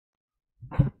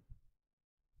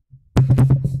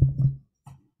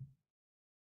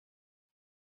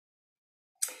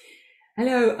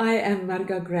Hello, I am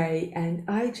Marga Grey, and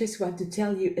I just want to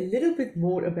tell you a little bit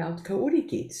more about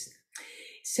CoordiKids.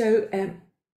 So,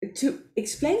 to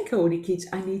explain CoordiKids,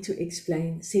 I need to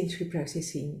explain sensory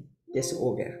processing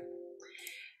disorder.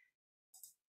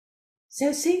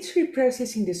 So, sensory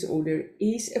processing disorder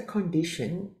is a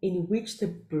condition in which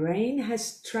the brain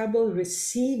has trouble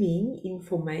receiving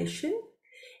information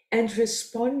and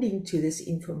responding to this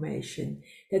information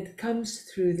that comes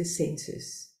through the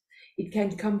senses. It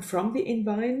can come from the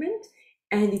environment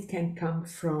and it can come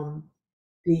from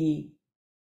the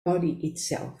body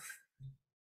itself.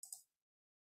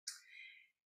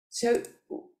 So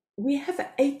we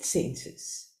have 8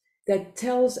 senses that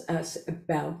tells us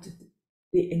about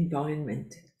the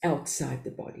environment outside the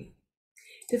body.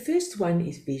 The first one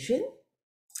is vision,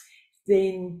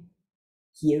 then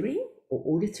hearing or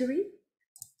auditory,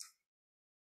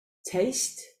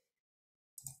 taste,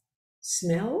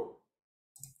 smell,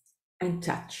 and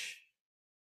touch.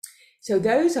 So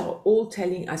those are all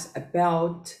telling us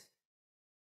about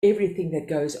everything that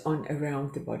goes on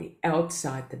around the body,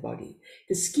 outside the body.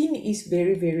 The skin is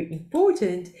very, very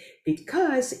important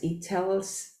because it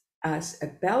tells us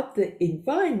about the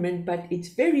environment, but it's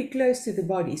very close to the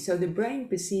body. So the brain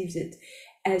perceives it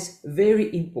as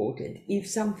very important. If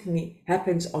something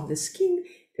happens on the skin,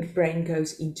 the brain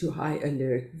goes into high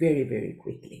alert very, very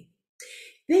quickly.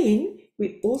 Then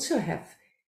we also have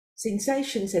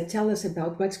sensations that tell us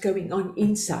about what's going on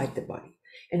inside the body.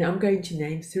 And I'm going to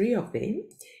name 3 of them.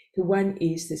 The one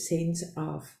is the sense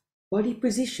of body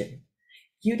position.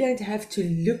 You don't have to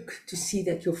look to see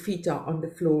that your feet are on the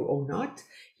floor or not.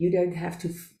 You don't have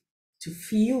to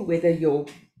feel whether your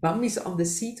bum is on the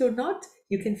seat or not.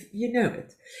 You know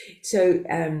it. So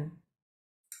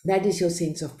that is your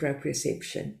sense of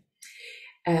proprioception.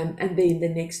 And then the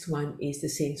next one is the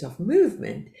sense of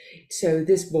movement. So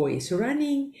this boy is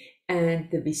running, and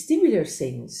the vestibular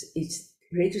sense is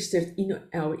registered in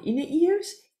our inner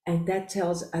ears, and that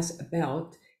tells us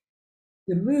about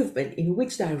the movement, in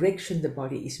which direction the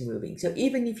body is moving. So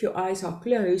even if your eyes are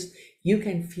closed, you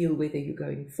can feel whether you're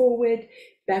going forward,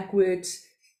 backwards,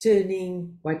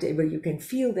 turning, whatever. You can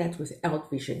feel that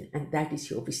without vision, and that is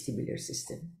your vestibular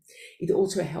system. It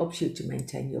also helps you to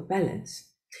maintain your balance.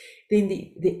 Then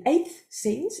the 8th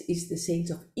sense is the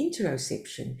sense of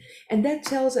interoception, and that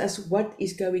tells us what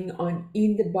is going on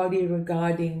in the body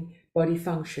regarding body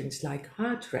functions like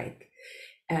heart rate,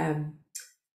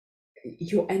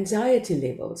 your anxiety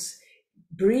levels,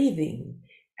 breathing.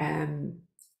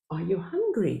 Are you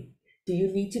hungry? Do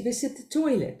you need to visit the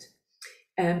toilet?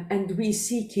 And we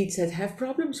see kids that have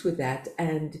problems with that,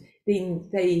 and then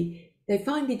they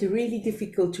find it really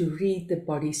difficult to read the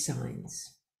body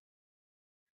signs.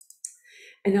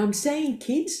 And I'm saying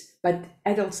kids, but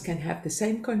adults can have the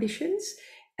same conditions,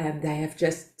 and they have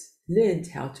just learned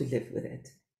how to live with it.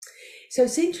 So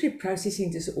sensory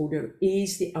processing disorder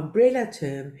is the umbrella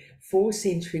term for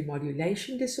sensory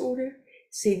modulation disorder,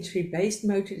 sensory-based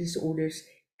motor disorders,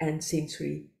 and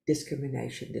sensory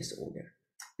discrimination disorder.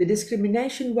 The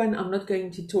discrimination one I'm not going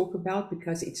to talk about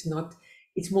because it's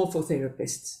more for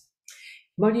therapists.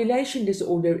 Modulation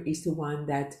disorder is the one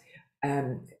that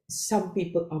some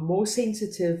people are more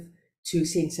sensitive to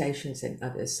sensations than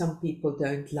others. Some people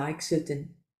don't like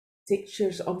certain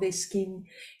textures on their skin.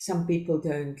 Some people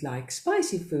don't like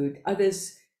spicy food.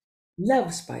 Others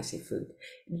love spicy food.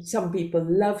 Some people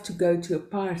love to go to a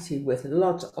party with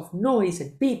lots of noise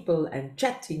and people and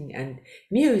chatting and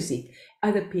music.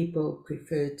 Other people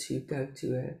prefer to go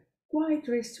to a quiet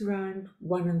restaurant,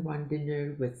 one-on-one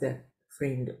dinner with a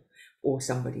friend or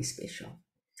somebody special.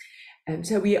 And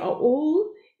so we are all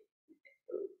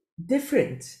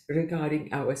different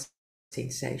regarding our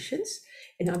sensations.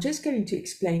 And I'm just going to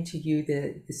explain to you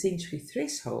the sensory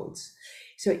thresholds.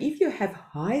 So if you have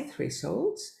high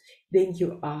thresholds, then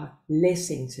you are less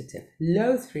sensitive.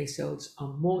 Low thresholds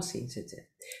are more sensitive.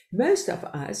 Most of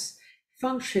us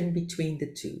function between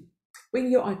the two. When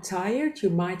you are tired,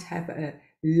 you might have a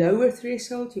lower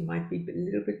threshold. You might be a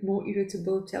little bit more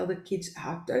irritable. Tell the kids,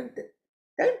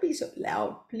 don't be so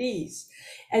loud, please.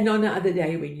 And on the other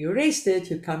day, when you're rested,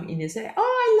 you come in and say, oh,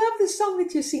 I love the song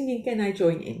that you're singing. Can I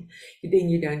join in? Then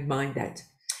you don't mind that.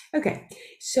 Okay,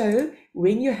 so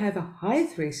when you have a high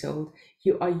threshold,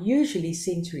 you are usually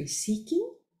sensory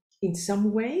seeking in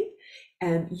some way.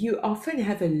 You often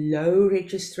have a low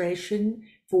registration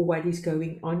for what is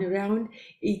going on around.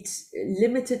 It's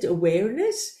limited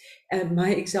awareness. My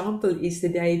example is the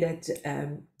day that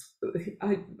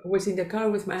I was in the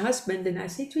car with my husband, and I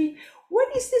said to him,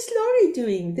 what is this lorry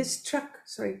doing, this truck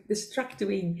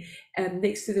doing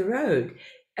next to the road?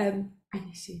 And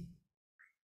he said,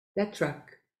 that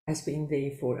truck has been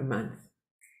there for a month.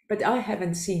 but I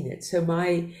haven't seen it. So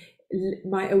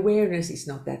my awareness is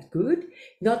not that good,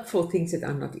 not for things that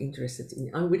I'm not interested in.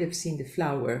 I would have seen the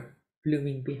flower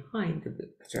blooming behind the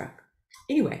truck.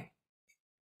 Anyway,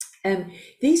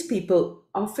 these people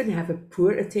often have a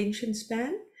poor attention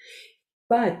span,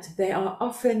 but they are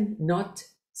often not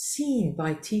seen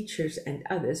by teachers and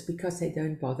others because they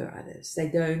don't bother others. They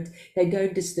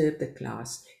don't disturb the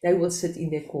class. They will sit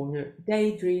in their corner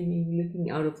daydreaming,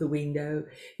 looking out of the window,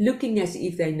 looking as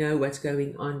if they know what's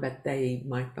going on, but they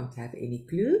might not have any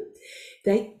clue.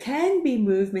 They can be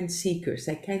movement seekers.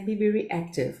 They can be very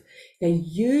active. They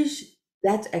use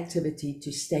that activity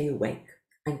to stay awake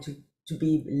and to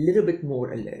be a little bit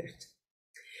more alert.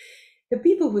 The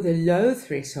people with the low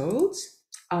thresholds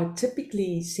are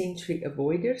typically sensory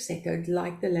avoiders. They don't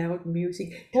like the loud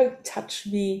music, don't touch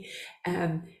me,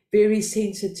 very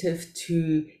sensitive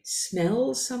to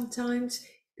smells sometimes.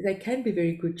 They can be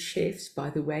very good chefs, by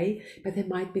the way, but they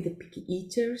might be the picky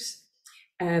eaters.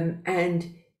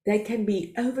 And they can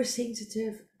be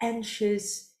oversensitive,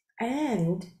 anxious,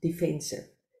 and defensive.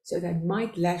 So they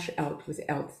might lash out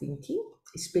without thinking,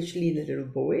 especially the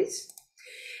little boys.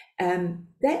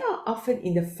 They are often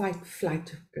in the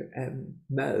fight-flight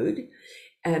mode,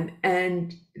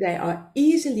 and they are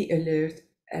easily alert,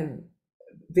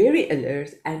 very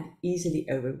alert, and easily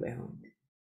overwhelmed.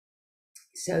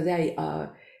 So they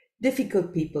are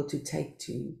difficult people to take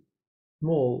to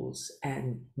malls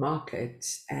and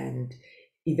markets and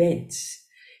events.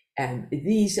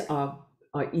 These are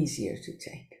easier to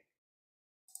take.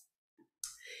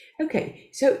 Okay,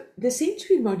 so the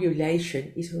sensory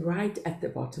modulation is right at the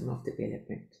bottom of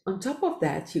development. On top of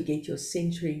that, you get your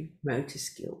sensory motor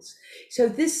skills. So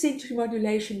this sensory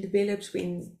modulation develops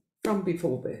from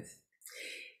before birth.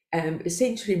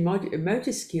 Sensory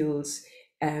motor skills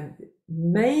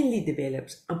mainly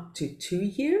develops up to 2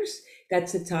 years.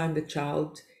 That's the time the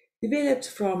child develops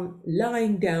from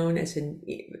lying down as a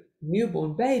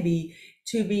newborn baby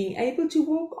to being able to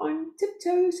walk on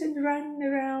tiptoes and run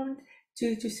around.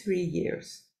 2 to 3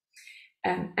 years.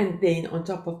 And then on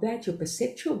top of that, your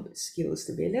perceptual skills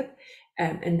develop,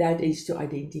 and that is to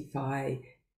identify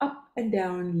up and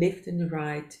down, left and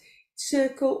right,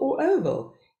 circle or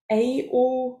oval, A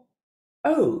or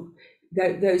O.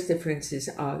 Those differences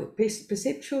are the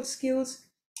perceptual skills,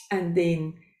 and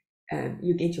then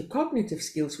you get your cognitive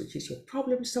skills, which is your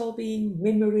problem solving,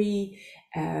 memory,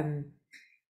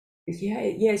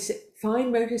 yes,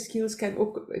 fine motor skills can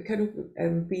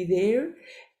be there.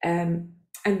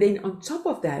 And then on top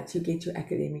of that, you get your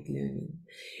academic learning.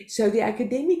 So the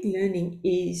academic learning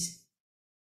is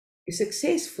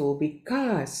successful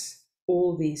because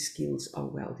all these skills are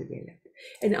well developed.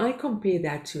 And I compare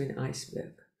that to an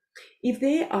iceberg. If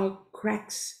there are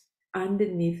cracks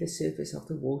underneath the surface of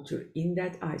the water in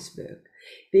that iceberg,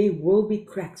 there will be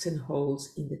cracks and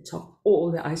holes in the top,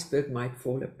 or the iceberg might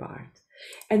fall apart.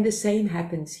 And the same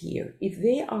happens here. If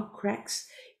there are cracks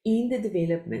in the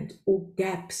development or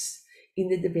gaps in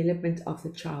the development of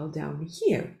the child down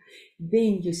here,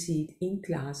 then you see it in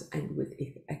class and with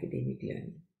academic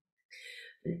learning.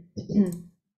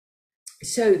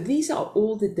 So these are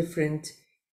all the different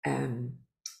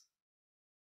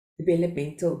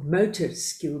motor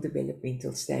skill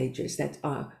developmental stages that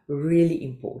are really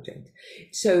important.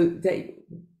 So the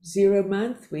 0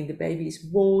 month, when the baby is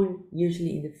born,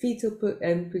 usually in the fetal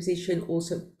position,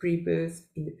 also pre-birth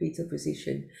in the fetal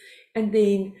position, and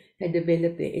then they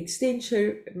develop their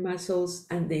extensor muscles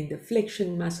and then the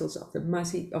flexion muscles of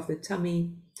the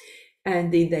tummy,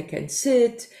 and then they can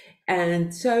sit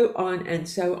and so on and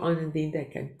so on, and then they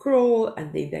can crawl,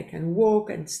 and then they can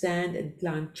walk and stand and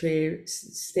climb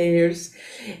stairs,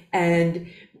 and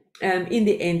in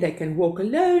the end they can walk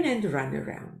alone and run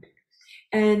around.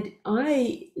 And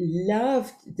I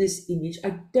loved this image.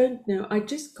 I don't know, I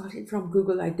just got it from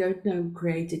Google. I don't know who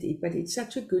created it, but it's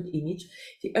such a good image.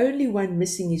 The only one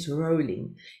missing is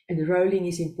rolling, and rolling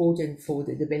is important for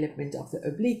the development of the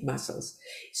oblique muscles.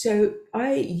 So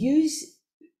I use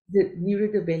the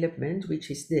neurodevelopment,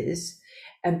 which is this,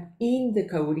 in the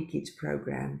CoordiKids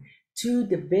program to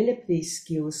develop these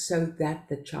skills so that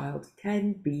the child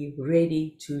can be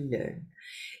ready to learn.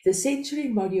 The sensory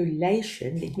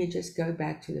modulation, let me just go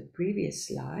back to the previous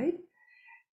slide.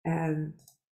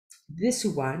 This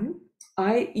one,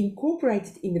 I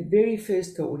incorporated in the very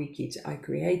first CoordiKids I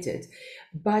created,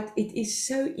 but it is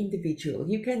so individual.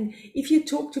 You can, if you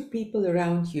talk to people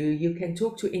around you, you can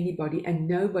talk to anybody and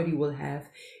nobody will have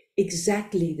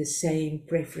exactly the same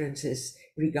preferences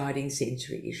regarding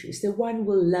sensory issues. The one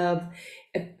will love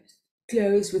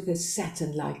clothes with a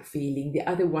satin-like feeling. The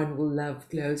other one will love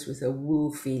clothes with a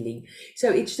wool feeling.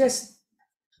 So it's just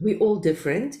We're all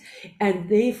different, and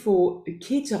therefore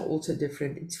kids are also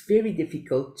different. It's very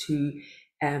difficult to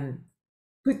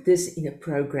put this in a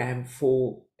program,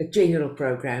 for a general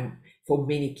program for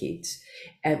many kids.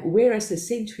 Whereas the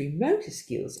sensory motor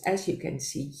skills, as you can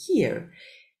see here,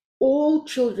 all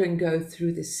children go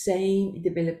through the same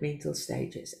developmental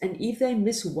stages. And if they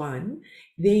miss one,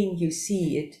 then you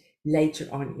see it later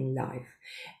on in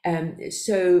life.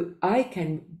 So I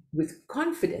can, with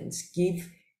confidence, give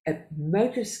a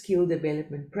motor skill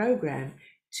development program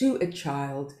to a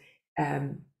child,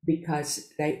 because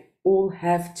they all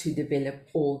have to develop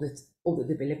all the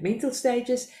developmental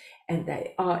stages, and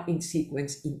they are in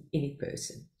sequence in any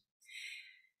person.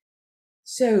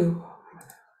 So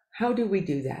how do we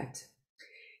do that?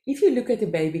 If you look at the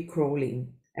baby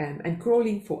crawling, and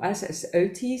crawling for us as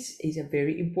OTs is a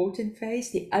very important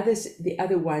phase. The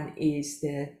other one is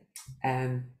the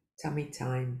tummy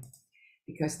time,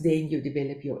 because then you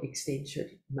develop your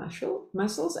extension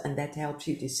muscles, and that helps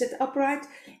you to sit upright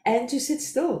and to sit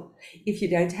still. If you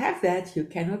don't have that, you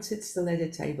cannot sit still at a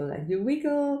table, and you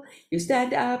wiggle, you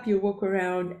stand up, you walk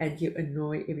around, and you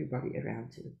annoy everybody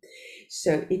around you.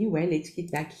 So anyway, let's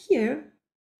get back here.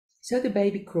 So the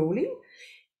baby crawling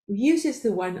uses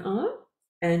the one arm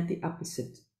and the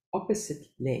opposite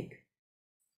leg.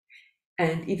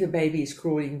 And if a baby is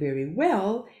crawling very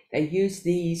well, they use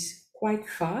these quite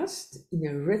fast in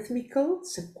a rhythmical,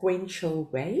 sequential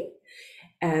way.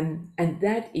 And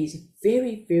that is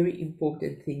very, very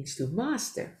important things to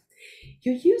master.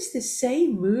 You use the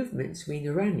same movements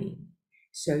when running.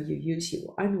 So you use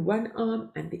your one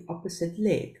arm and the opposite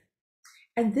leg.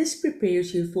 And this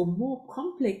prepares you for more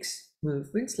complex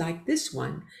movements, like this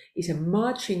one is a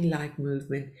marching-like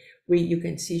movement, where you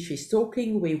can see she's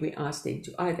talking, where we ask them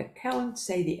to either count,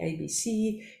 say the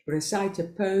ABC, recite a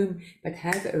poem, but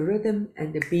have a rhythm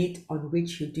and a beat on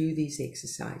which you do these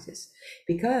exercises.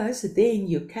 Because then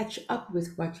you catch up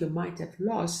with what you might have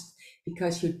lost,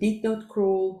 because you did not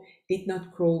crawl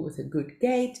with a good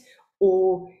gait,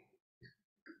 or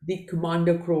did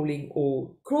commando crawling,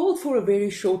 or crawled for a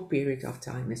very short period of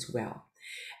time as well.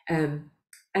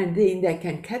 And then they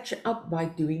can catch up by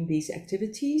doing these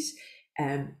activities.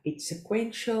 It's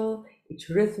sequential, it's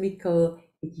rhythmical,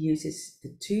 it uses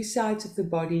the two sides of the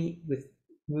body with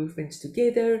movements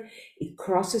together. It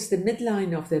crosses the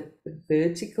midline of the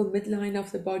vertical midline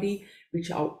of the body, which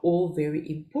are all very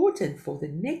important for the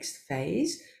next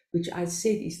phase, which I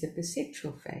said is the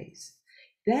perceptual phase.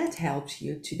 That helps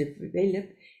you to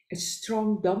develop a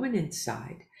strong dominant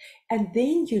side. And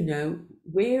then you know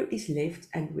where is left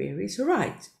and where is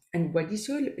right, and what is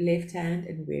your left hand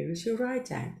and where is your right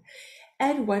hand.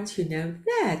 And once you know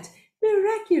that,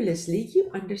 miraculously you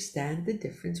understand the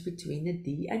difference between a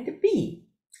D and a B,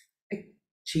 a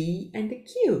G and a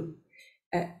Q,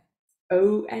 a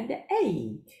O and a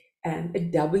A, and a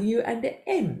W and a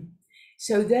M.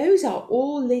 So those are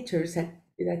all letters that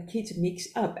kids mix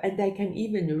up, and they can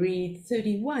even read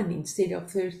 31 instead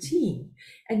of 13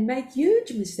 and make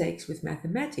huge mistakes with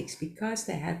mathematics because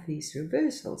they have these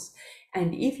reversals.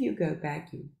 And if you go back,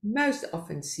 you most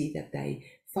often see that they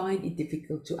find it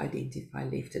difficult to identify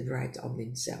left and right on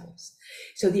themselves.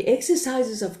 So the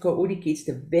exercises of CoordiKids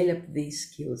develop these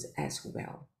skills as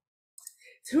well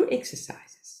through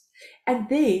exercises. And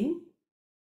then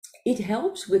it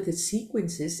helps with the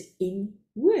sequences in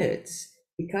words,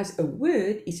 because a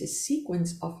word is a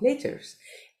sequence of letters,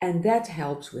 and that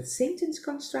helps with sentence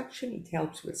construction, it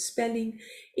helps with spelling,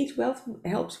 it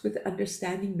helps with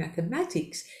understanding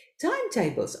mathematics.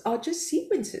 Timetables are just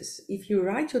sequences. If you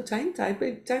write your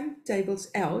timetables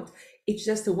out, it's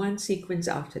just the one sequence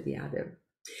after the other.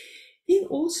 Then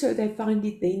also they find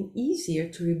it then easier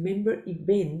to remember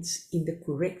events in the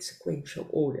correct sequential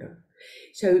order.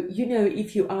 So, you know,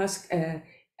 if you ask a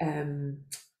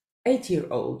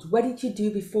 8-year-old, what did you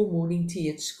do before morning tea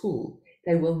at school?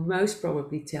 They will most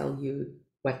probably tell you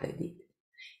what they did.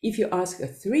 If you ask a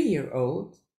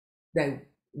 3-year-old, they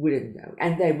wouldn't know.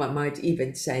 And they might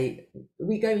even say,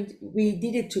 we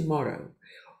did it tomorrow.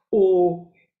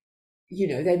 Or, you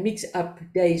know, they mix up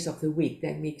days of the week.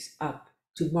 They mix up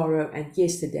tomorrow and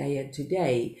yesterday and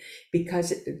today,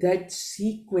 because that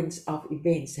sequence of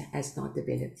events has not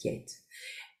developed yet.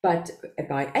 But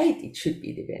by 8, it should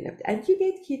be developed. And you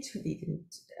get kids who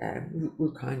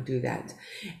who can't do that.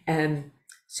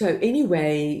 So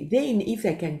anyway, then if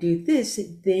they can do this,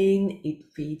 then it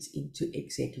feeds into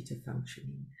executive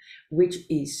functioning, which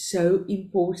is so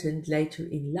important later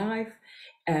in life.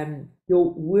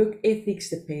 Your work ethics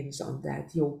depends on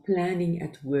that, your planning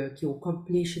at work, your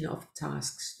completion of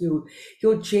tasks,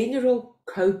 your general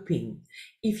coping.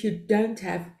 If you don't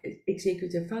have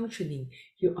executive functioning,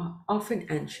 you are often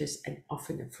anxious and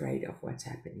often afraid of what's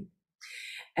happening.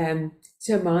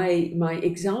 So my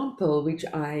example, which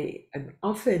I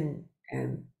often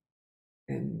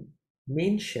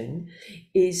mention,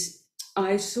 is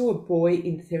I saw a boy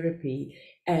in therapy,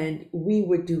 and we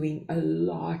were doing a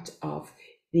lot of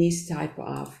these type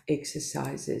of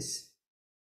exercises,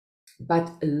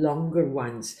 but longer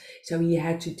ones. So he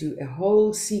had to do a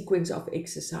whole sequence of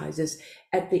exercises.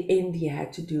 At the end, he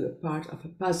had to do a part of a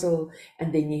puzzle,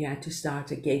 and then he had to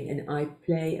start again. And I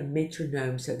play a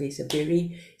metronome, so there's a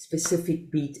very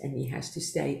specific beat, and he has to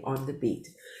stay on the beat.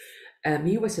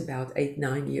 He was about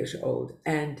 8-9 years old,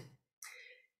 and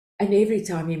every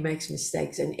time he makes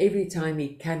mistakes, and every time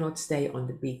he cannot stay on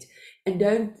the beat. And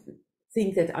don't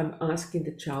think that I'm asking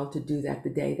the child to do that the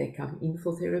day they come in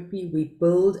for therapy. We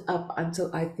build up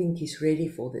until I think he's ready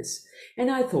for this.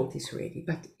 And I thought he's ready,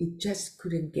 but he just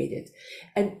couldn't get it.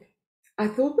 And I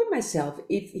thought to myself,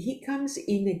 if he comes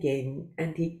in again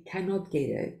and he cannot get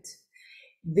it,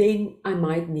 then I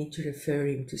might need to refer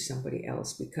him to somebody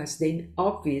else, because then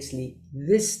obviously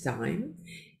this time,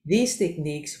 these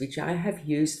techniques which I have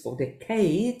used for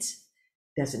decades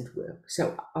doesn't work.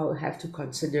 So I'll have to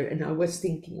consider, and I was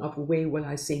thinking of where will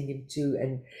I send him to,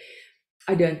 and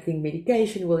I don't think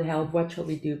medication will help. What shall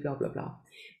we do? Blah, blah, blah.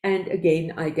 And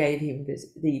again, I gave him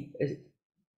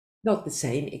not the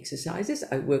same exercises.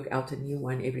 I work out a new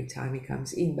one every time he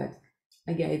comes in, but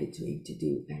I gave it to him to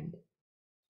do, and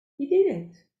he did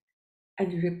it.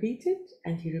 And he repeated,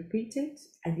 and he repeated,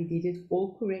 and he did it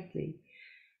all correctly.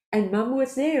 And Mum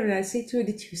was there, and I said to her,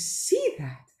 "Did you see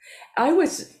that?" I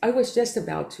was just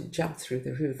about to jump through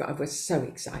the roof. I was so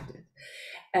excited.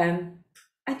 And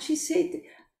she said,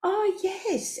 "Oh,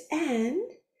 yes, and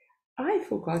I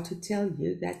forgot to tell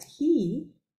you that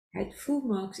he had full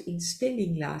marks in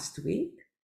spelling last week,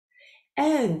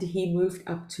 and he moved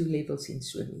up 2 levels in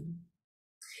swimming."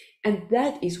 And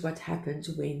that is what happens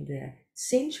when the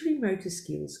sensory motor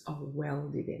skills are well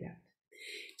developed.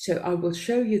 So I will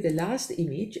show you the last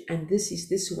image, and this is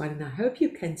this one, and I hope you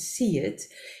can see it,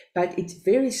 but it's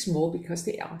very small because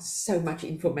there are so much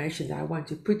information that I want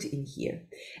to put in here.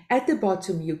 At the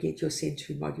bottom, you get your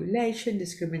sensory modulation,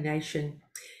 discrimination.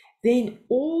 Then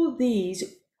all these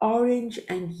orange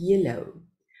and yellow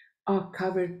are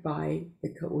covered by the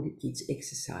CoordiKids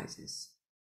exercises.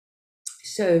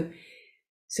 So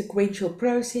sequential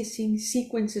processing,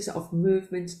 sequences of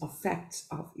movements, of facts,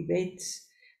 of events,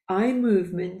 eye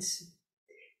movements,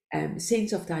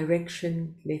 sense of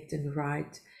direction, left and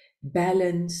right,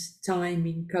 balance,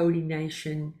 timing,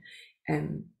 coordination,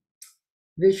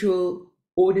 visual,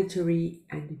 auditory,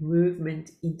 and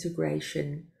movement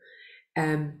integration.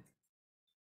 And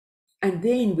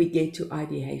then we get to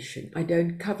ideation. I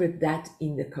don't cover that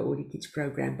in the CoordiKids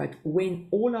program, but when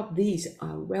all of these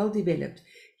are well developed,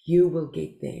 you will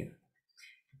get there,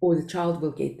 or the child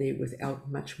will get there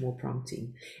without much more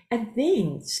prompting. And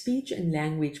then speech and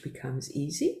language becomes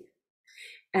easy.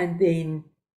 And then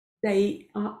they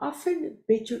are often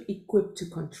better equipped to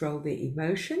control their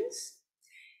emotions.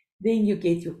 Then you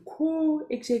get your core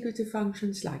executive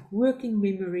functions like working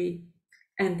memory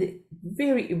and the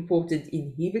very important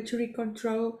inhibitory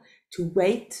control, to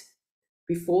wait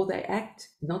before they act,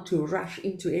 not to rush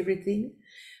into everything.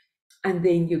 And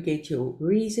then you get your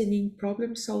reasoning,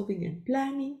 problem solving, and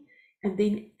planning. And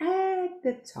then at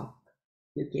the top,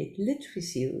 you get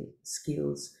literacy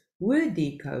skills, word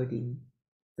decoding,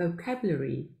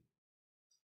 vocabulary,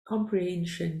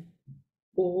 comprehension,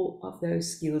 all of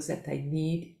those skills that they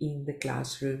need in the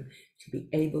classroom to be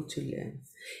able to learn.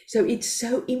 So it's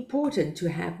so important to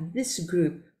have this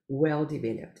group well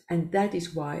developed. And that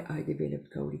is why I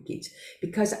developed CoordiKids,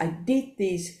 because I did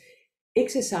these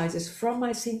exercises from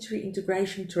my sensory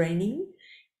integration training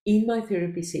in my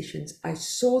therapy sessions. I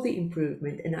saw the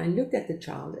improvement, and I looked at the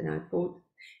child and I thought,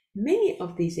 many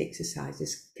of these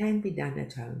exercises can be done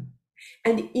at home.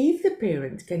 And if the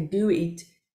parent can do it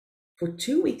for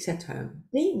 2 weeks at home,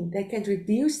 then they can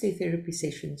reduce their therapy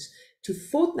sessions to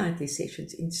fortnightly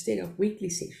sessions instead of weekly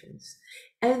sessions,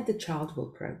 and the child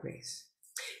will progress.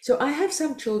 So I have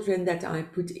some children that I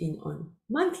put in on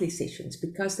monthly sessions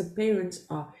because the parents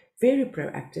are very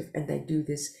proactive and they do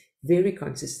this very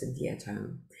consistently at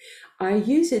home. I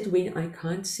use it when I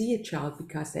can't see a child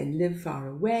because they live far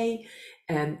away,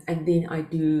 and then I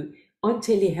do On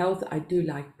telehealth, I do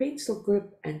like pencil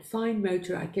grip and fine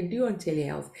motor. I can do on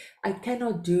telehealth. I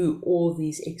cannot do all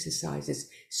these exercises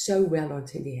so well on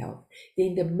telehealth.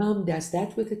 Then the mum does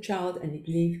that with the child, and it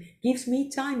gives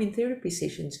me time in therapy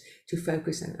sessions to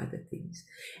focus on other things.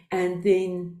 And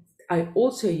then I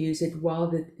also use it while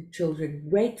the children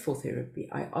wait for therapy.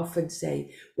 I often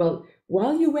say, well,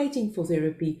 while you're waiting for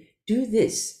therapy, do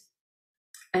this.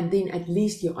 And then at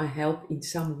least you are helped in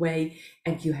some way,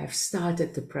 and you have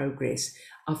started the progress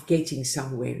of getting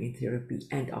somewhere in therapy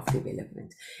and of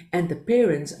development. And the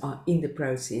parents are in the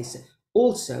process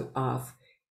also of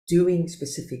doing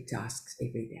specific tasks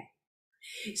every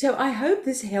day. So I hope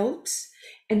this helps,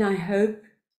 and I hope,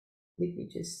 let me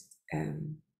just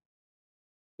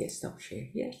stop share.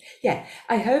 Yeah.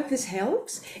 I hope this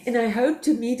helps, and I hope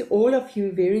to meet all of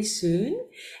you very soon.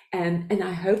 And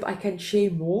I hope I can share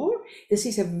more. This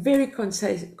is a very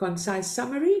concise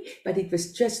summary, but it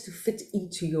was just to fit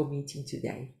into your meeting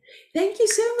today. Thank you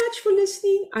so much for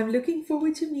listening. I'm looking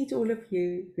forward to meet all of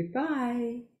you.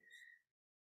 Goodbye.